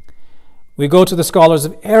 We go to the scholars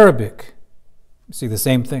of Arabic, you see the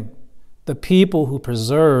same thing. the people who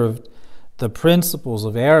preserved the principles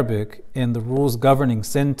of Arabic and the rules governing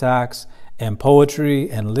syntax and poetry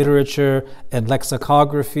and literature and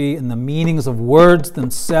lexicography and the meanings of words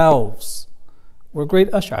themselves were great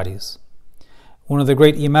Ash'aris. One of the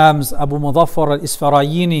great Imams, Abu Muzaffar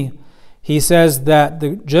al-Isfarayini, he says that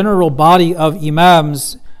the general body of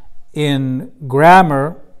Imams in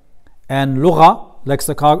grammar and lugha,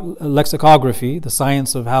 lexicography, the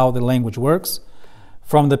science of how the language works,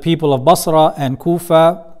 from the people of Basra and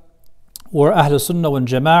Kufa were Ahl Sunnah wal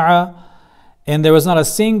Jama'ah, and there was not a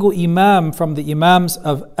single Imam from the Imams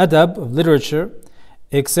of Adab, of literature,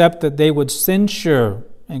 except that they would censure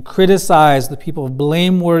and criticize the people of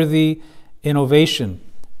blameworthy innovation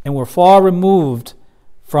and were far removed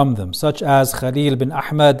from them, such as Khalil bin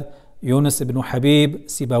Ahmad, Yunus ibn Habib,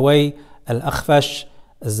 Sibawayh, Al-Akhfash,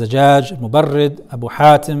 Al-Zajjaj, Al-Mubarrid, Abu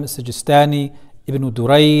Hatim, Al-Sijistani, Ibn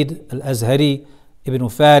Durayd, Al-Azhari, Ibn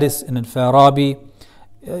Faris, and Al-Farabi.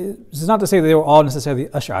 This is not to say that they were all necessarily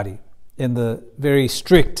Ash'ari in the very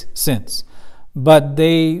strict sense, but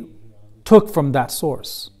they took from that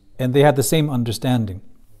source and they had the same understanding.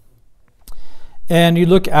 And you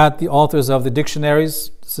look at the authors of the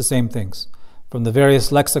dictionaries, it's the same things. From the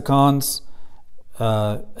various lexicons,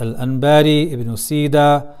 Al-Anbari, Ibn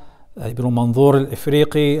Sida, Ibn Manzur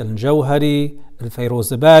al-Ifriqi, Al-Jawhari,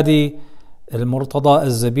 Al-Fayruzabadi, Al-Murtada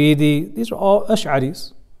al-Zabidi, these are all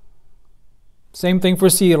Ash'aris. Same thing for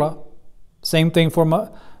Sirah, same thing for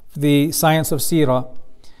the science of Sirah.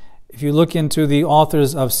 If you look into the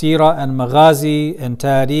authors of Sirah and Maghazi and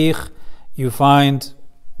Tarikh, you find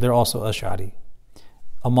they're also Ash'ari.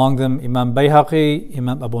 Among them, Imam Bayhaqi,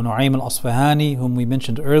 Imam Abu Nu'aym al-Asfahani, whom we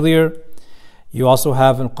mentioned earlier. You also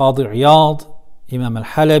have Al-Qadi Iyad, Imam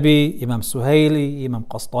al-Halabi, Imam Suhaili, Imam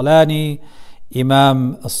Qastalani,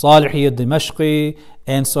 Imam al-Salihi al-Dimashqi,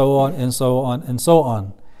 and so on, and so on, and so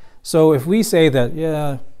on. So if we say that,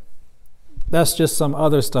 yeah, that's just some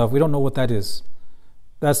other stuff, we don't know what that is,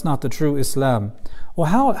 that's not the true Islam.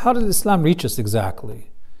 Well, how did Islam reach us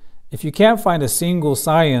exactly? If you can't find a single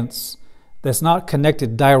science that's not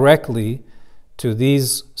connected directly to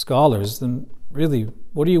these scholars, then really,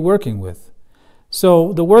 what are you working with?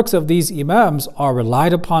 So the works of these Imams are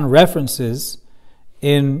relied upon references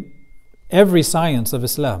in every science of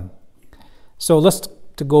Islam. So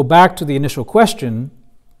to go back to the initial question,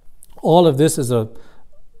 all of this is a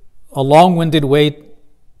long-winded way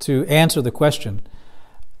to answer the question.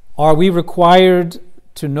 Are we required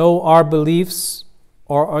to know our beliefs,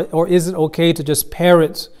 or is it okay to just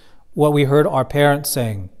parrot what we heard our parents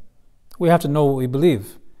saying? We have to know what we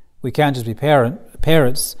believe. We can't just be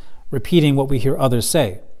parrots repeating what we hear others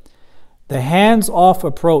say. The hands-off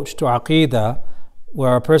approach to Aqeedah,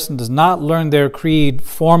 where a person does not learn their creed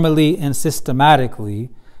formally and systematically,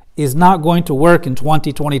 is not going to work in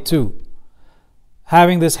 2022.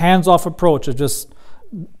 Having this hands-off approach of just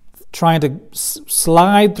trying to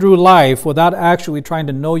slide through life without actually trying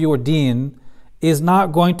to know your deen is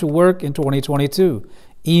not going to work in 2022.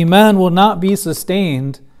 Iman will not be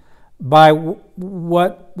sustained by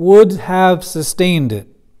what would have sustained it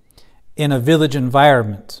in a village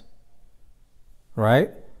environment,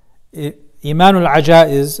 right? Imanul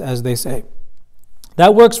ajaiz, as they say.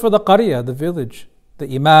 That works for the qarya, the village,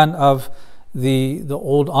 the iman of the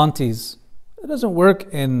old aunties. It doesn't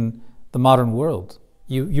work in the modern world.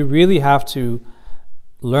 You really have to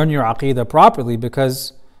learn your aqeedah properly,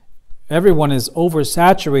 because everyone is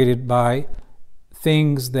oversaturated by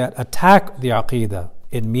things that attack the aqeedah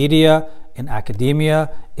in media, in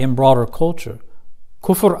academia, in broader culture.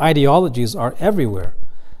 Kufr ideologies are everywhere.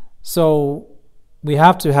 So we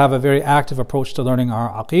have to have a very active approach to learning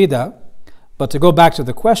our aqeedah. But to go back to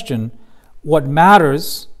the question, what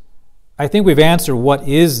matters, I think we've answered what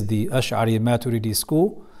is the Ash'ari Maturidi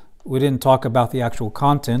school. We didn't talk about the actual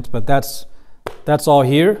content, but that's all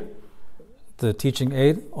here, the teaching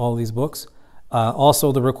aid, all these books.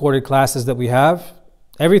 Also the recorded classes that we have.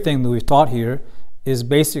 Everything that we've taught here is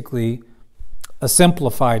basically a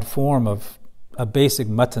simplified form of a basic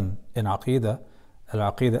matan in Aqeedah,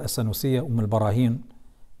 Al-Aqeedah As-Sanusiyya Al-Barahin.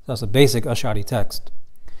 That's a basic Ash'ari text.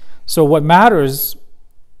 So what matters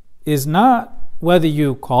is not whether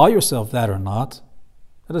you call yourself that or not.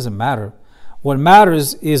 That doesn't matter. What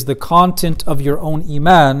matters is the content of your own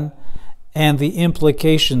iman and the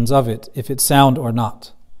implications of it, if it's sound or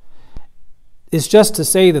not. It's just to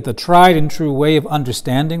say that the tried and true way of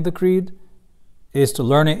understanding the creed is to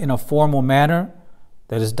learn it in a formal manner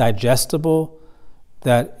that is digestible,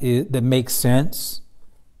 that makes sense,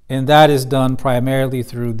 and that is done primarily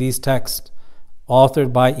through these texts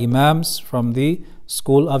authored by Imams from the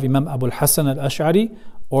school of Imam Abu al-Hasan al-Ash'ari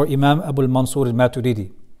or Imam Abu al-Mansur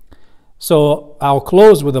al-Maturidi. So I'll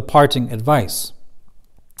close with a parting advice.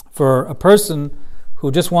 For a person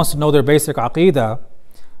who just wants to know their basic aqeedah,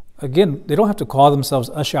 again, they don't have to call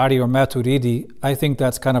themselves Ash'ari or Maturidi. I think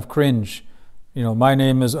that's kind of cringe. My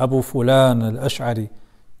name is Abu Fulan al-Ash'ari.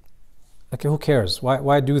 Okay, who cares?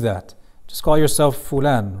 Why do that? Just call yourself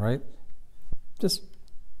Fulan, right? Just,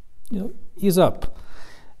 ease up.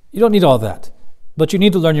 You don't need all that. But you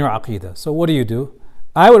need to learn your aqeedah. So what do?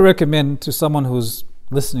 I would recommend to someone who's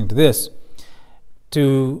listening to this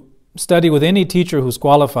to study with any teacher who's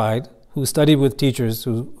qualified, who studied with teachers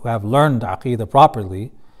who have learned aqeedah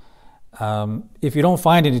properly. If you don't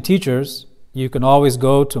find any teachers, you can always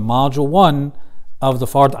go to Module 1 of the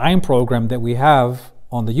Fard Ain program that we have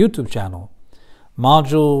on the YouTube channel.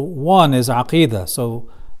 Module 1 is aqeedah.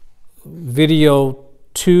 So video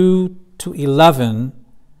 2 to 11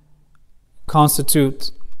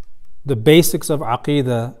 constitute the basics of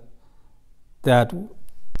aqeedah that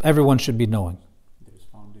everyone should be knowing.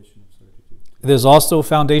 There's also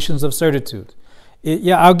foundations of certitude.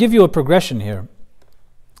 I'll give you a progression here.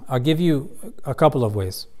 I'll give you a couple of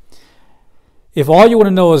ways. If all you want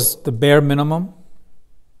to know is the bare minimum,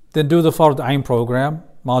 then do the Fard Ain program,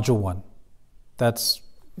 Module 1. That's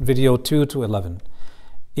video 2 to 11.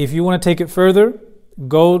 If you want to take it further,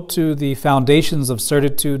 go to the Foundations of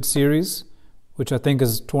Certitude series, which I think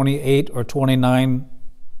is 28 or 29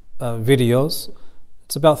 videos.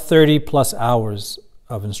 It's about 30 plus hours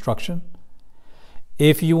of instruction.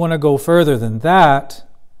 If you want to go further than that,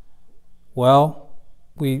 well,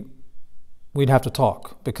 we'd have to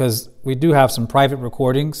talk, because we do have some private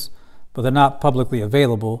recordings, but they're not publicly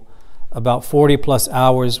available. About 40 plus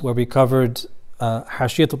hours where we covered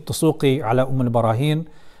Hashiyat al-Tasuqi ala al-Barahin,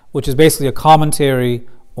 which is basically a commentary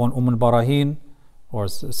on al-Barahin, or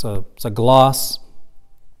it's a gloss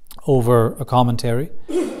over a commentary.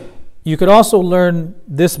 You could also learn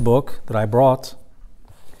this book that I brought.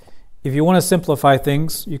 If you want to simplify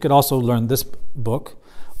things, you could also learn this book,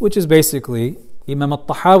 which is basically Imam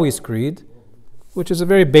al-Tahawi's creed, which is a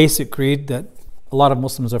very basic creed that a lot of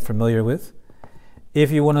Muslims are familiar with. If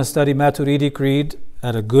you want to study Maturidi creed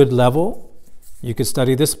at a good level, you could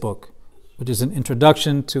study this book, which is an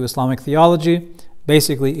introduction to Islamic theology.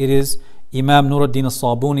 Basically, it is Imam Nuruddin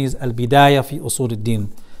al-Sabuni's Al-Bidayah fi Usul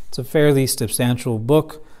al-Din. It's a fairly substantial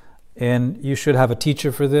book, and you should have a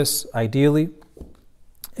teacher for this, ideally.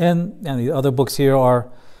 And the other books here are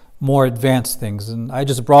more advanced things, and I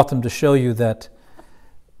just brought them to show you that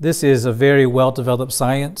this is a very well-developed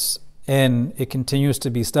science, and it continues to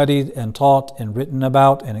be studied and taught and written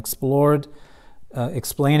about and explored,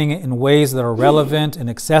 explaining it in ways that are relevant and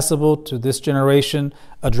accessible to this generation,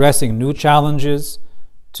 addressing new challenges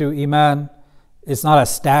to Iman. It's not a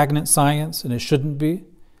stagnant science, and it shouldn't be.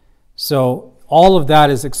 So all of that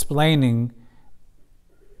is explaining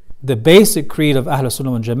the basic creed of Ahlus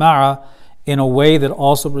Sunnah wal Jama'ah in a way that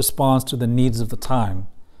also responds to the needs of the time.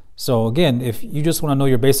 So again, if you just want to know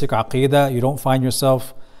your basic aqeedah, you don't find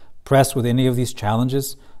yourself pressed with any of these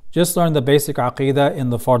challenges, just learn the basic aqeedah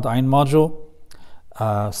in the Fard Ain module.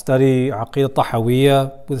 Study Aqeedah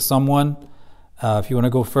Tahawiyya with someone. If you want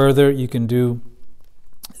to go further, you can do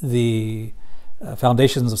the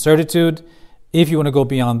Foundations of Certitude. If you want to go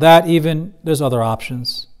beyond that, even, there's other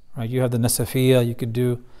options, right? You have the Nasafiyya you could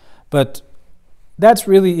do. But that's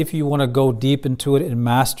really if you want to go deep into it and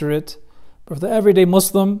master it. But for the everyday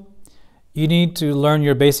Muslim, you need to learn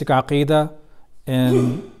your basic aqeedah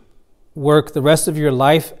and work the rest of your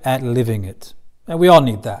life at living it. And we all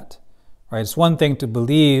need that, right? It's one thing to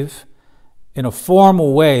believe in a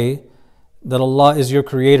formal way that Allah is your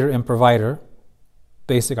creator and provider,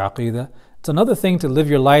 basic aqeedah. It's another thing to live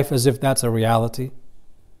your life as if that's a reality,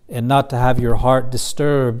 and not to have your heart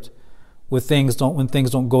disturbed with when things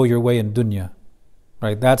don't go your way in dunya,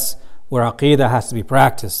 right? That's where aqeedah has to be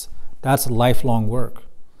practiced. That's lifelong work.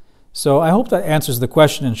 So I hope that answers the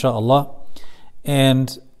question, inshallah.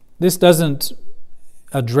 And this doesn't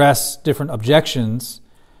address different objections.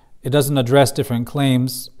 It doesn't address different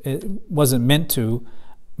claims. It wasn't meant to.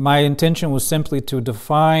 My intention was simply to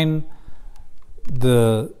define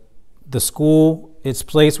the school, its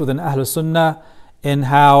place within Ahlus Sunnah, and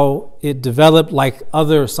how it developed like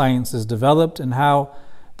other sciences developed, and how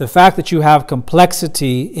the fact that you have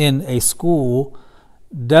complexity in a school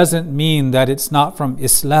doesn't mean that it's not from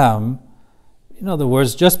Islam. In other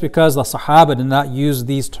words, just because the Sahaba did not use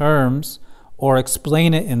these terms or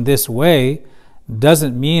explain it in this way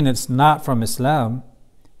doesn't mean it's not from Islam.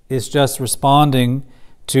 It's just responding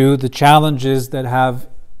to the challenges that have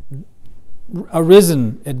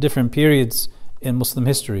arisen at different periods in Muslim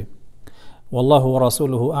history. والله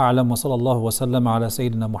ورسوله أعلم وصلى الله وسلم على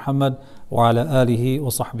سيدنا محمد وعلى آله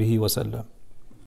وصحبه وسلم.